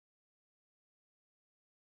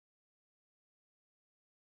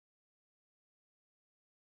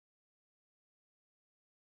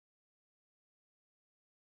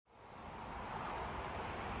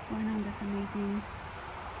going on this amazing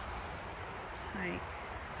hike,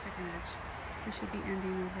 Tahkenitch. We should be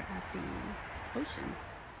ending over at the ocean.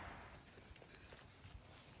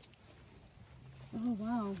 Oh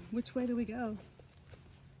wow, which way do we go?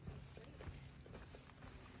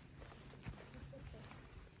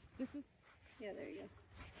 This is, Yeah, there you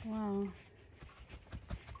go. wow.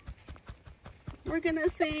 We're gonna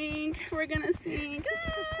sing, we're gonna sing.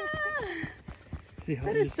 Ah!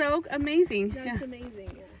 That is so amazing. That's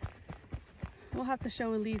amazing, yeah. We'll have to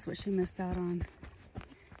show Elise what she missed out on.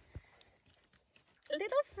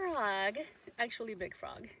 Little frog, actually big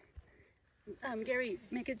frog. Gary,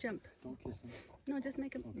 make it jump. Don't kiss him. No, just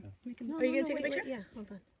make him. Okay. Make him. No, Are you no, gonna take a wait, picture? wait, yeah, hold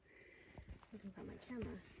on. Looking for my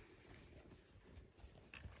camera.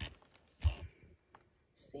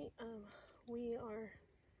 See, we are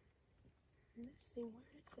missing.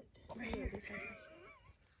 Where is it? Right Here here. it is.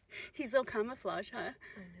 He's so camouflage, huh? I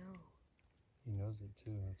know. He knows it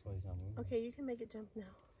too. That's why he's not moving. Okay, you can make it jump now.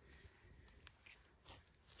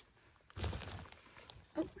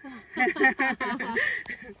 Oh. Look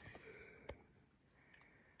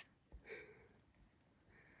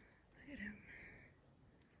at him.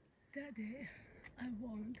 Daddy, I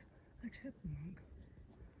want a chipmunk.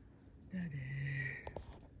 Daddy.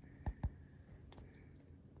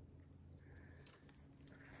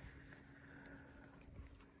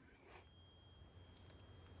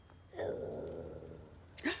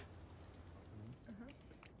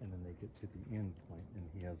 And then they get to the end point, and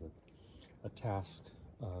he has a task,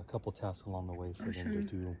 a couple tasks along the way for them to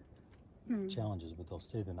do challenges. But they'll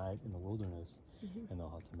stay the night in the wilderness, and they'll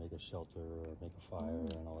have to make a shelter or make a fire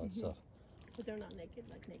and all that stuff. But they're not naked,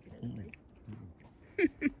 like naked and free.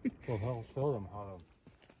 Well, they'll show them how to.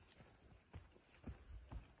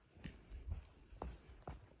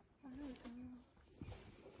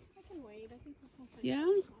 I can wait. I think we'll find Yeah?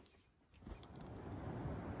 a spot.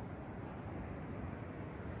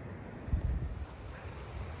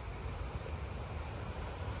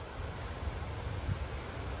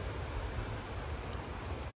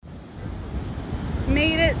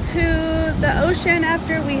 Made it to the ocean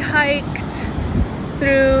after we hiked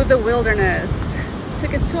through the wilderness.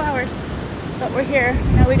 Took us 2 hours, but we're here.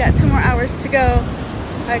 Now we got 2 more hours to go.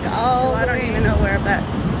 Like all, I don't even know where, but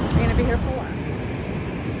we're gonna be here for a while.